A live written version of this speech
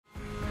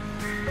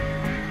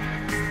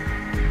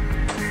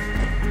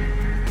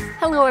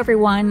Hello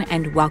everyone,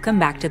 and welcome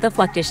back to the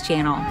Fluctus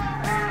Channel.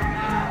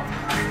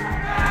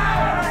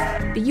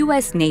 The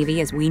U.S. Navy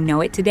as we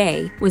know it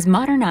today was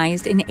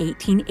modernized in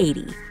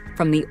 1880,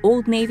 from the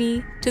Old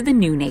Navy to the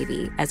New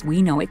Navy as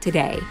we know it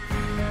today.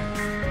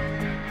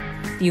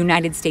 The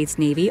United States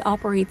Navy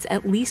operates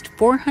at least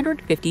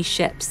 450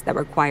 ships that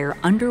require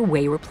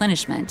underway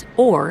replenishment,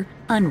 or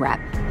UNREP.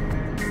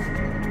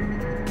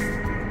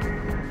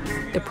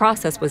 The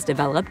process was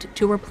developed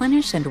to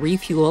replenish and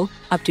refuel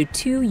up to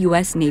 2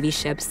 U.S. Navy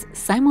ships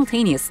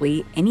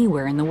simultaneously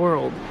anywhere in the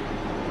world.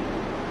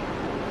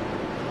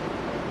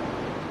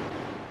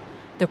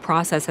 The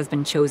process has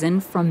been chosen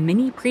from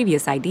many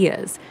previous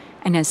ideas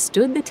and has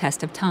stood the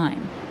test of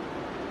time.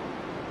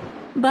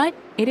 But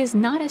it is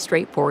not as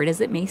straightforward as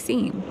it may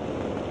seem.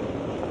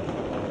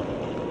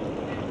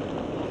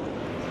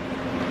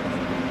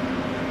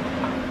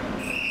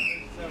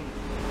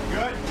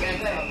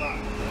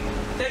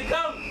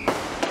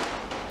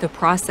 The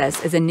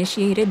process is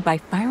initiated by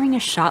firing a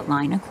shot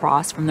line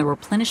across from the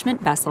replenishment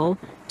vessel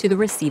to the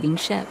receiving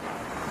ship.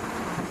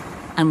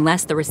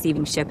 Unless the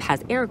receiving ship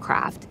has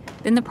aircraft,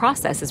 then the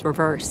process is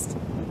reversed.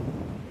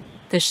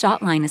 The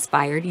shot line is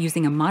fired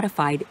using a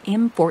modified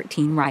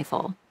M14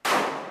 rifle.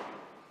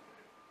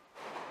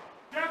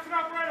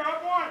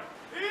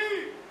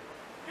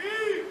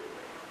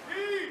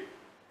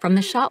 From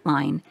the shot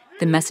line,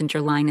 the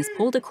messenger line is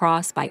pulled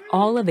across by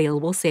all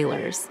available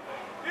sailors.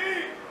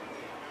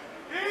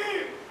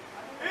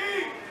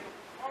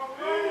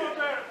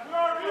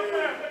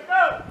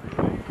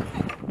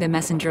 The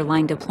messenger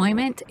line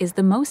deployment is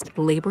the most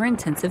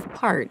labor-intensive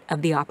part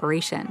of the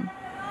operation.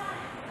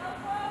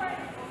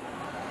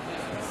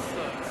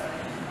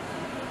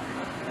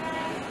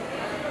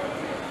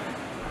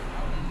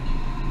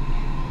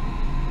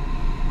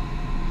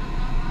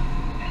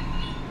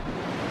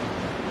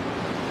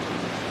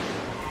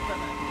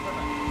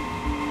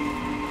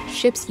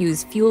 Ships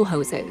use fuel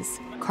hoses,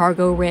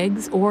 cargo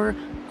rigs, or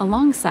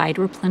alongside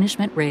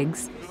replenishment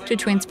rigs to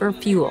transfer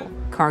fuel,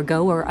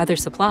 cargo, or other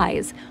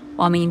supplies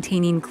while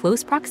maintaining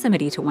close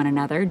proximity to one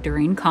another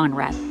during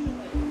CONREP.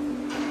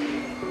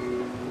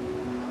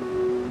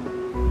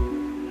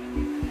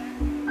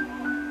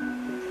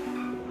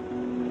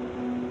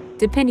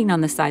 Depending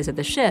on the size of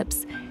the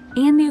ships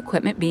and the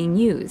equipment being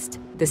used,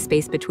 the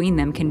space between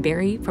them can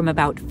vary from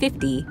about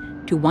 50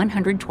 to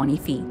 120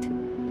 feet.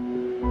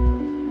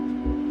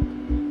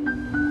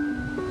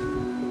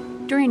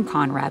 During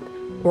CONREP,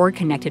 or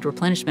connected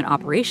replenishment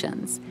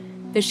operations,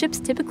 the ships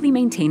typically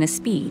maintain a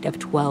speed of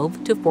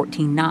 12 to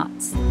 14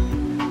 knots.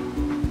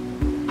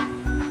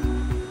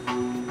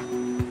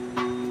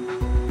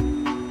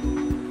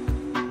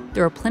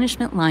 The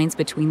replenishment lines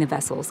between the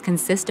vessels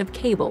consist of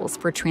cables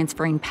for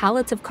transferring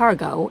pallets of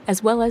cargo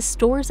as well as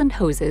stores and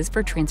hoses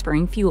for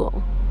transferring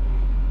fuel.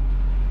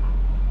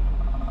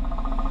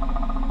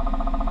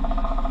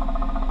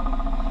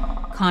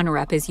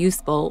 CONREP is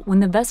useful when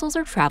the vessels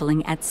are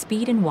traveling at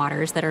speed in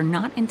waters that are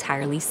not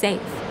entirely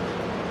safe.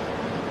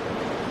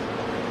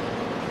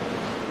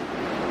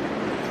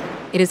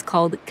 It is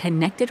called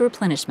connected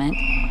replenishment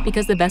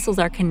because the vessels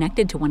are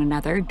connected to one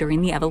another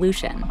during the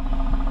evolution.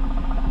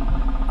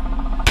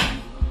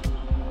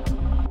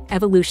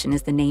 Evolution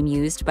is the name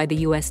used by the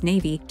U.S.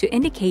 Navy to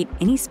indicate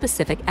any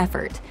specific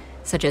effort,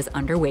 such as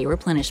underway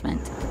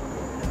replenishment.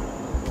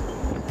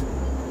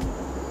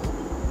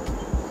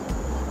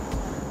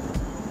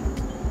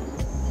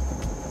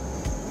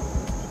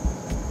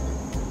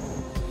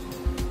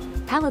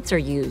 Pallets are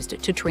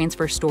used to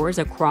transfer stores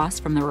across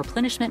from the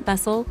replenishment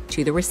vessel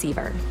to the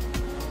receiver.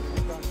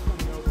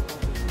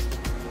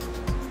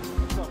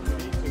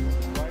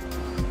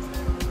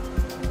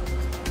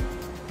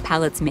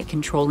 Pallets make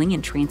controlling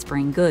and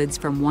transferring goods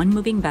from one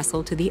moving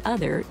vessel to the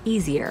other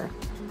easier.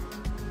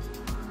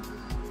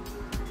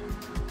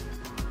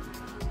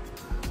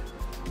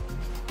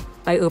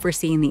 By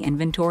overseeing the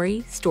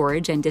inventory,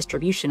 storage, and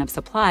distribution of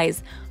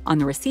supplies on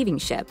the receiving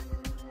ship,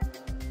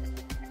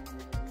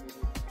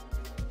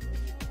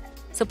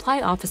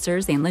 supply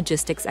officers and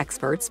logistics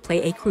experts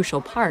play a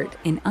crucial part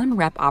in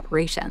UNREP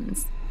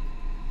operations.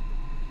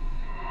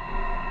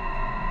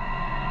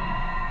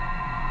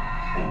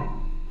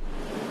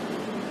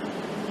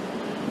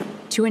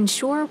 To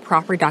ensure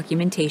proper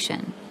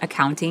documentation,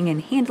 accounting,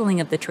 and handling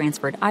of the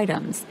transferred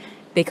items,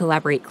 they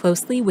collaborate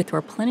closely with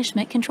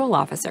replenishment control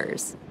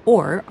officers,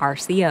 or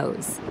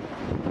RCOs.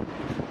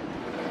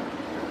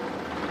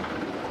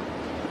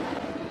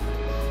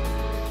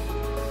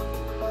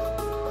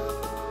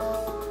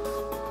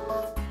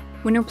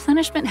 When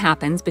replenishment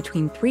happens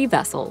between 3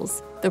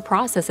 vessels, the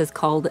process is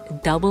called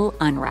double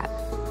UNREP.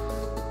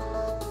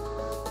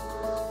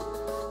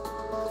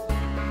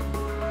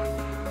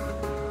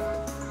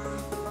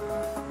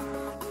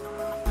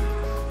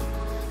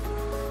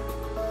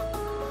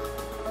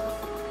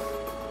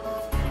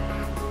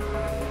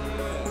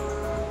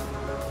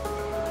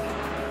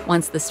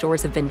 Once the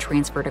stores have been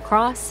transferred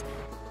across,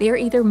 they are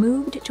either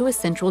moved to a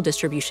central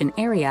distribution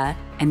area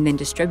and then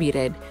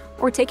distributed,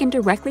 or taken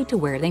directly to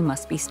where they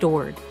must be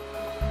stored.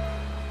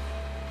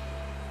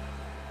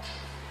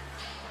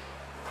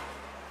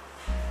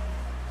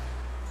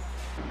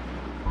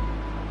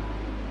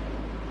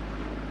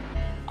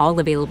 All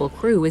available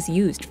crew is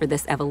used for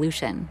this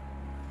evolution.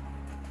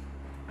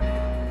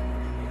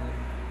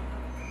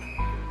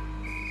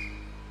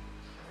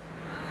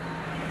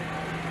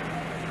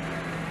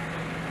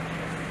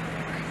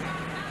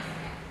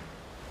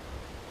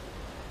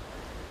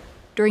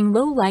 During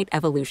low-light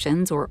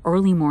evolutions or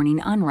early morning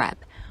unrep,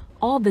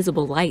 all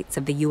visible lights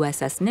of the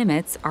USS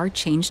Nimitz are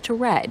changed to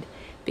red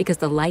because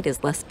the light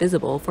is less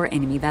visible for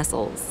enemy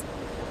vessels.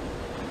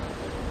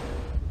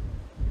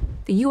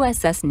 The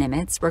USS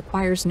Nimitz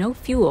requires no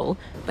fuel,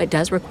 but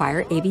does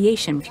require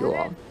aviation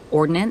fuel,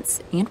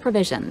 ordnance, and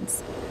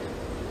provisions.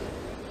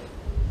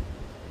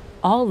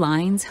 All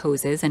lines,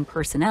 hoses, and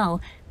personnel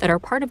that are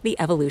part of the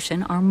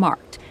evolution are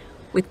marked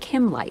with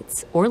chem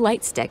lights or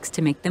light sticks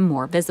to make them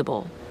more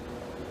visible.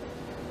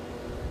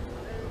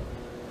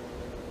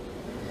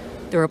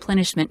 The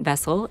replenishment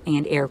vessel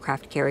and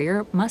aircraft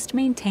carrier must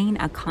maintain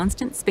a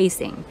constant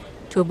spacing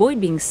to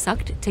avoid being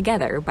sucked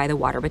together by the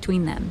water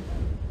between them.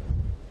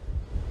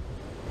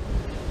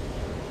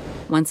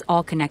 Once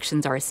all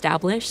connections are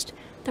established,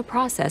 the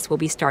process will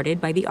be started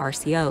by the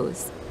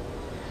RCOs.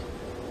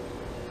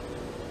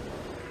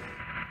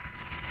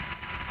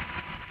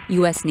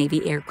 U.S.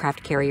 Navy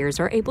aircraft carriers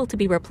are able to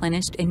be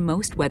replenished in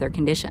most weather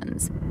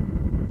conditions.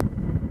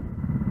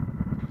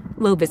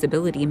 Low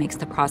visibility makes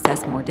the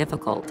process more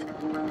difficult.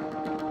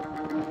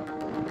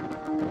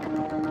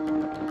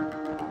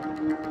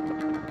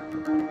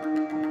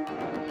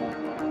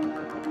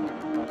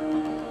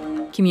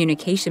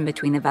 Communication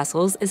between the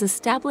vessels is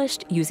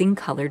established using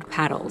colored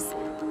paddles.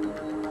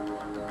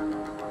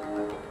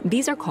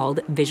 These are called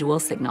visual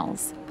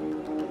signals.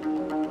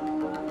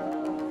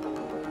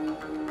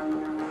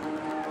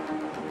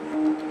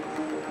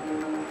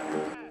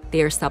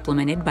 They are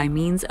supplemented by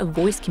means of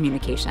voice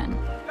communication.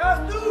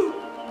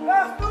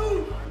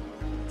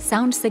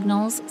 Sound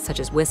signals, such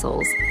as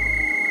whistles,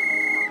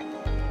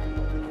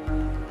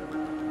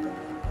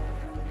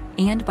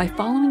 and by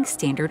following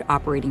standard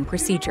operating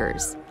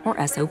procedures, or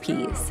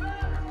SOPs.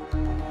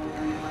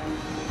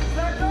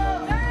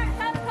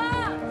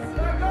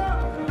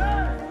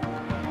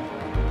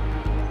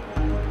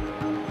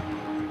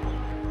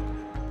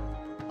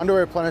 Under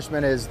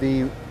replenishment is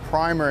the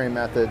primary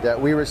method that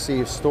we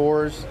receive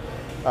stores,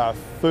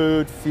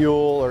 food, fuel,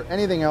 or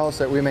anything else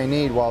that we may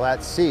need while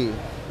at sea.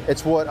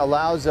 It's what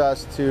allows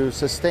us to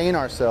sustain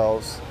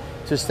ourselves,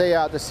 to stay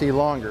out to sea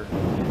longer.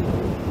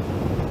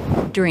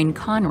 During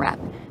CONREP,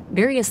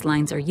 various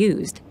lines are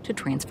used to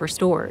transfer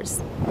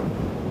stores.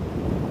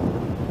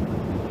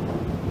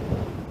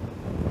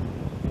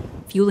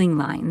 Fueling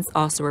lines,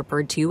 also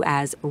referred to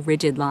as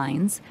rigid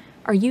lines,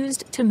 are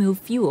used to move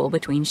fuel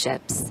between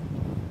ships.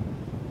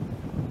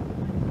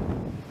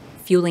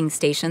 Fueling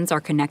stations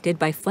are connected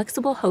by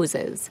flexible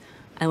hoses,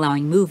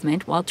 allowing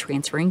movement while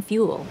transferring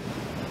fuel.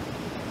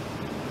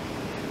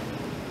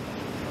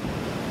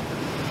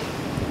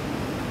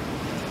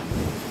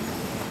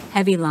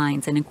 Heavy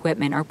lines and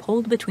equipment are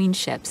pulled between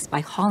ships by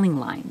hauling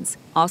lines,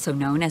 also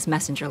known as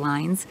messenger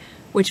lines,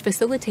 which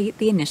facilitate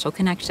the initial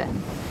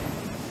connection.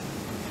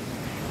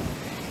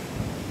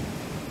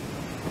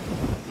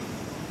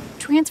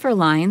 Transfer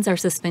lines are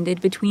suspended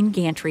between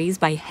gantries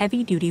by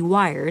heavy-duty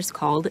wires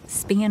called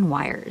span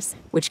wires,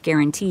 which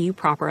guarantee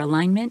proper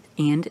alignment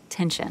and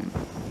tension.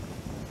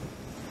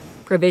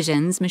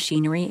 Provisions,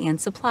 machinery, and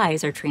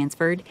supplies are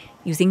transferred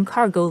using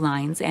cargo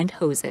lines and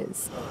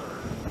hoses.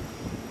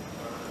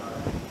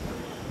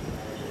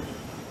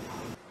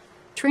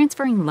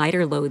 Transferring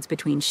lighter loads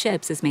between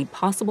ships is made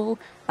possible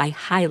by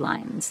high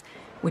lines,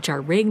 which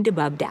are rigged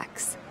above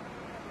decks.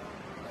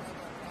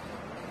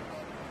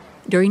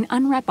 During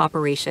unrep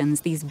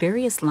operations, these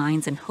various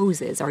lines and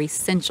hoses are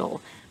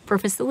essential for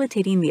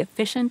facilitating the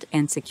efficient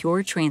and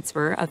secure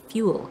transfer of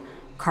fuel,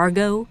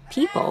 cargo,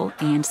 people,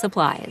 and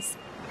supplies.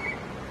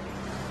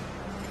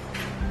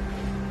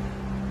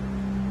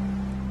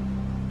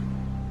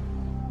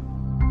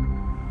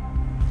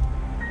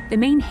 The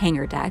main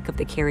hangar deck of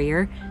the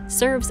carrier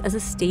serves as a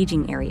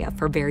staging area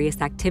for various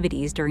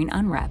activities during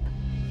unrep.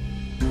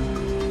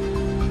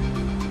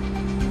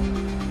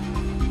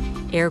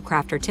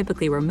 Aircraft are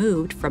typically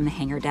removed from the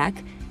hangar deck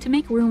to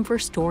make room for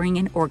storing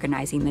and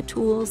organizing the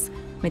tools,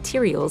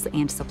 materials,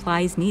 and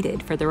supplies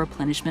needed for the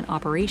replenishment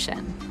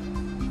operation.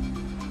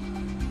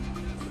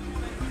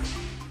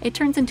 It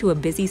turns into a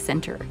busy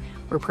center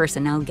where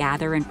personnel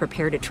gather and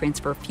prepare to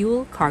transfer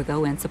fuel,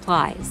 cargo, and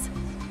supplies.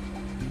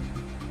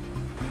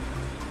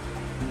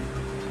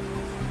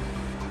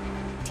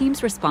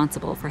 Teams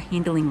responsible for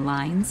handling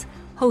lines,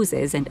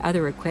 hoses, and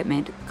other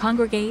equipment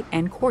congregate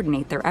and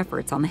coordinate their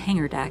efforts on the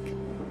hangar deck.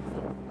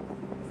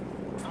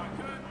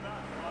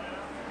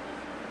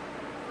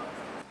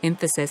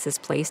 Emphasis is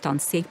placed on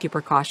safety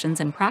precautions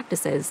and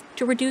practices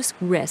to reduce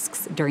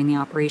risks during the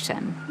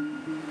operation.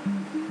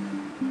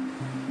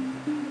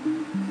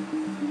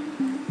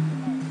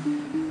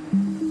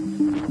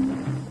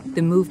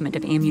 The movement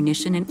of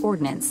ammunition and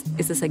ordnance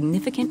is a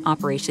significant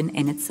operation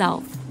in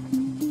itself.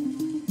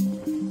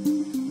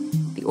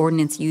 The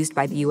ordnance used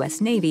by the U.S.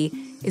 Navy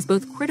is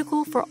both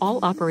critical for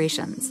all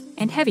operations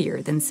and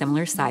heavier than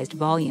similar-sized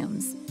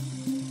volumes.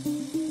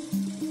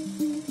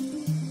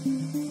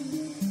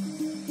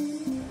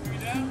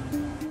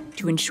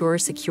 To ensure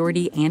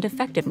security and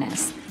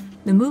effectiveness,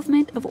 the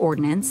movement of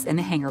ordnance in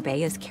the hangar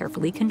bay is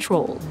carefully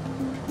controlled.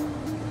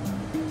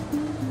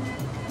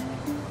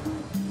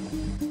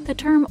 The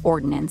term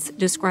ordnance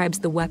describes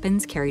the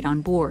weapons carried on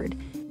board,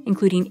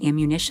 including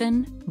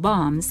ammunition,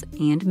 bombs,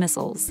 and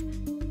missiles.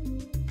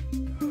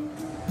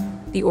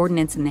 The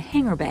ordnance in the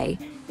hangar bay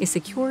is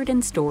secured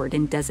and stored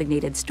in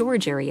designated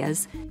storage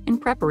areas in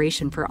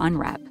preparation for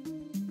unrep.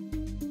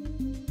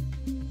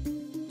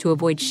 To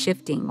avoid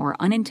shifting or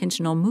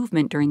unintentional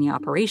movement during the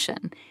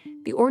operation,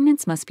 the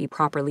ordnance must be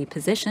properly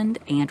positioned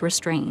and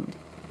restrained.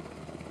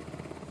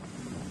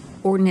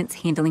 Ordnance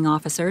handling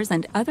officers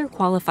and other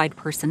qualified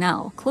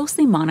personnel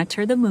closely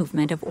monitor the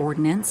movement of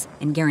ordnance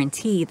and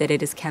guarantee that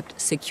it is kept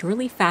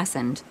securely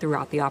fastened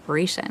throughout the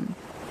operation.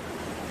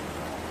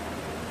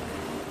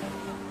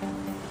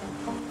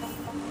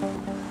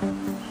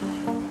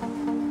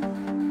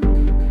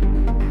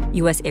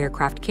 U.S.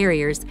 aircraft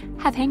carriers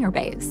have hangar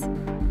bays.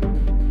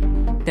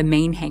 The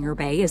main hangar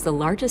bay is the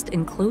largest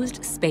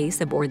enclosed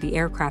space aboard the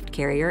aircraft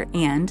carrier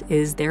and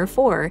is,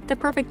 therefore, the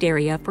perfect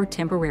area for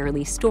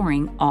temporarily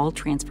storing all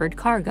transferred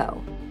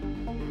cargo.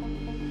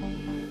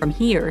 From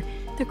here,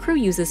 the crew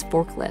uses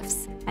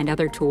forklifts and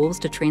other tools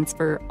to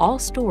transfer all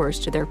stores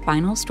to their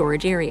final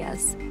storage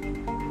areas.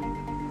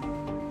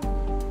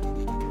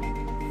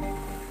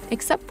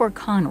 Except for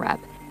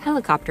CONREP,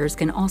 helicopters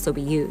can also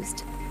be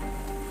used.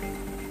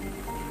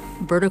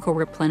 Vertical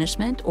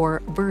replenishment,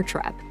 or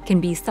VERTREP, can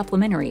be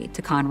supplementary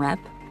to CONREP,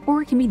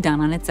 or it can be done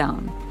on its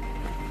own.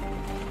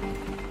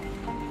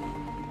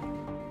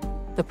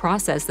 The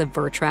process of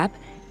VERTREP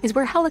is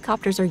where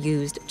helicopters are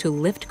used to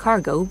lift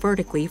cargo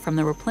vertically from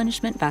the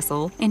replenishment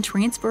vessel and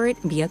transfer it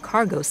via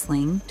cargo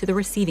sling to the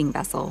receiving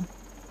vessel.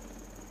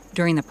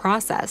 During the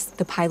process,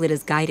 the pilot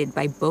is guided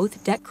by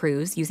both deck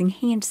crews using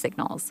hand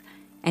signals,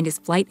 and his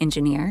flight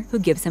engineer who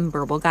gives him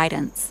verbal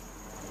guidance.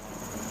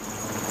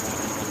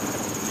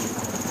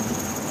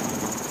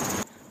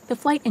 The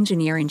flight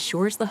engineer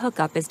ensures the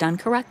hookup is done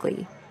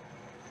correctly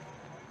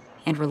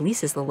and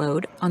releases the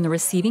load on the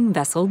receiving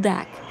vessel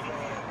deck.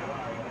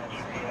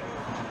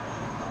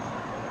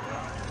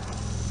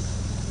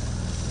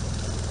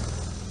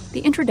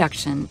 The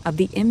introduction of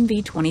the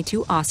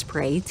MV-22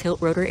 Osprey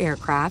tilt-rotor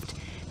aircraft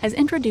has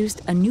introduced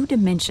a new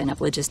dimension of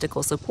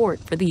logistical support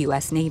for the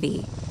U.S.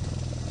 Navy.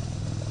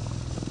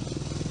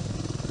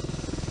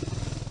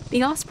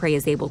 The Osprey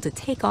is able to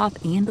take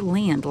off and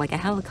land like a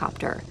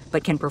helicopter,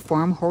 but can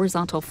perform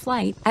horizontal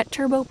flight at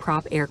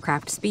turboprop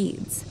aircraft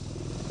speeds.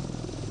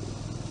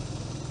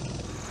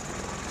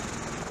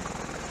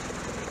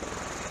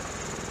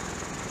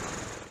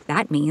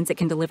 That means it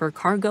can deliver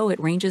cargo at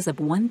ranges of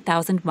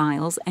 1,000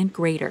 miles and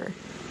greater.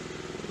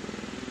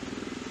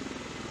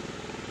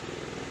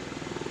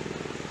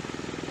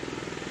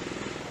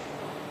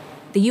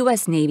 The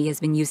U.S. Navy has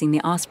been using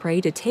the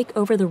Osprey to take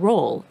over the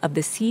role of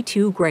the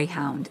C-2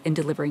 Greyhound in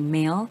delivering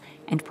mail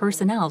and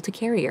personnel to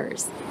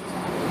carriers.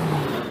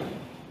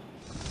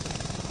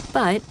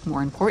 But,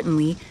 more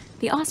importantly,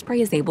 the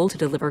Osprey is able to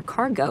deliver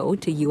cargo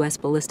to U.S.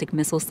 ballistic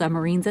missile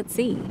submarines at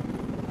sea.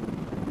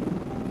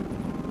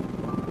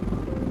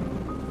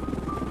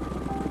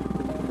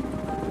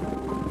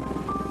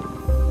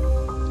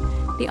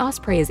 The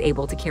Osprey is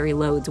able to carry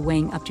loads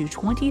weighing up to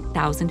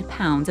 20,000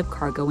 pounds of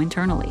cargo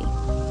internally.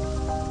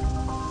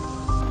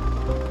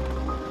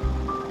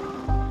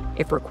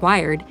 If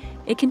required,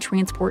 it can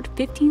transport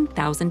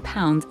 15,000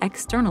 pounds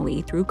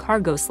externally through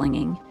cargo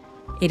slinging.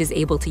 It is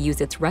able to use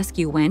its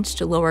rescue winch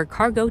to lower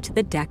cargo to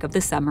the deck of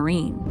the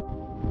submarine.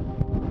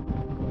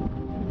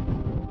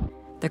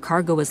 The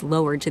cargo is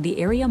lowered to the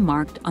area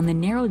marked on the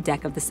narrow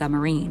deck of the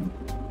submarine.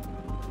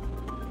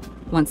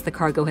 Once the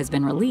cargo has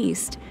been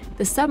released,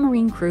 the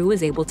submarine crew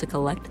is able to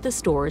collect the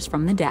stores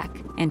from the deck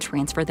and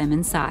transfer them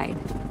inside.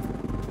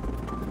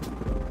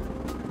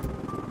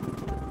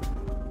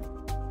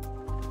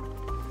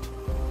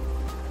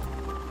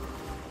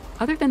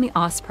 Other than the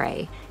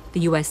Osprey,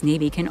 the U.S.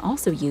 Navy can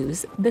also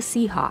use the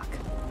Seahawk.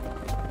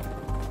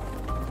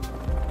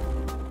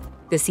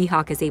 The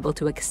Seahawk is able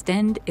to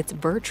extend its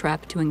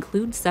VERTREP to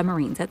include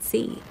submarines at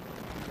sea.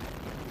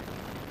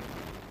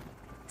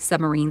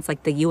 Submarines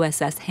like the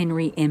USS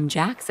Henry M.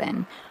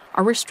 Jackson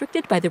are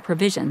restricted by the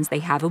provisions they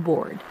have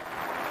aboard.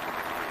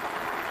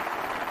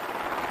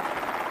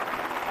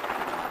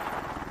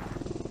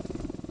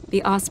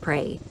 The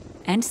Osprey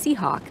and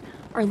Seahawk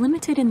are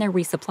limited in their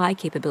resupply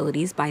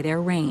capabilities by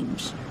their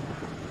range.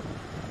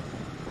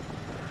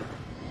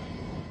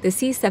 The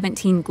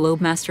C-17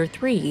 Globemaster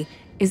III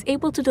is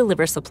able to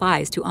deliver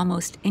supplies to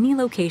almost any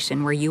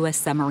location where U.S.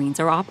 submarines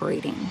are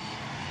operating.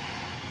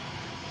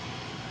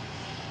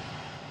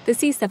 The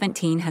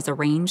C-17 has a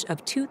range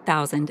of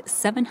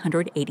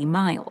 2,780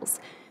 miles,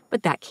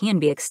 but that can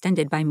be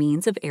extended by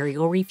means of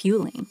aerial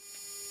refueling.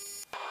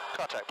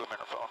 Contact with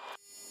microphone.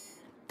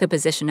 The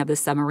position of the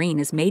submarine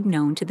is made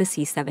known to the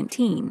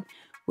C-17,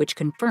 which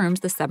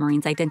confirms the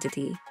submarine's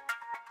identity.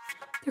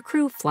 The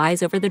crew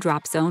flies over the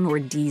drop zone, or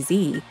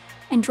DZ,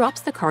 and drops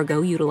the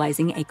cargo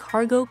utilizing a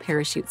cargo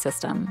parachute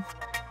system.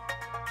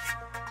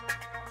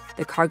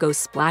 the cargo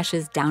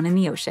splashes down in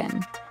the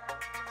ocean.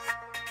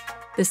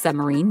 The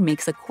submarine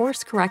makes a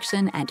course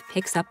correction and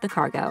picks up the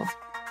cargo.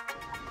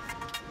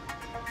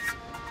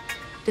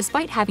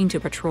 Despite having to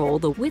patrol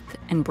the width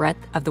and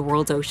breadth of the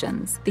world's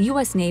oceans, the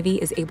U.S. Navy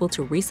is able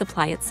to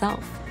resupply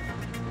itself.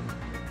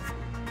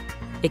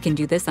 It can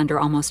do this under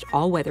almost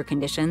all weather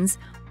conditions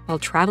while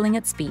traveling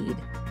at speed.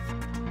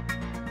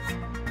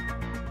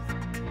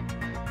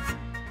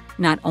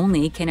 Not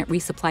only can it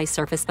resupply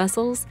surface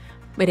vessels,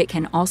 but it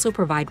can also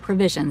provide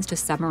provisions to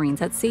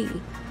submarines at sea.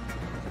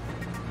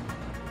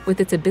 With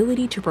its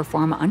ability to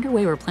perform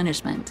underway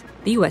replenishment,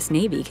 the U.S.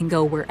 Navy can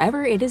go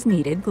wherever it is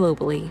needed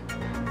globally.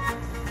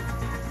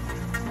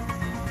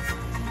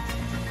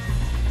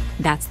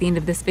 That's the end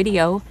of this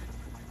video.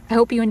 I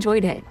hope you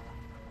enjoyed it.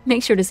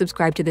 Make sure to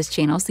subscribe to this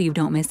channel so you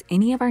don't miss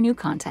any of our new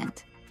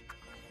content.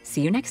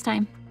 See you next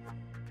time.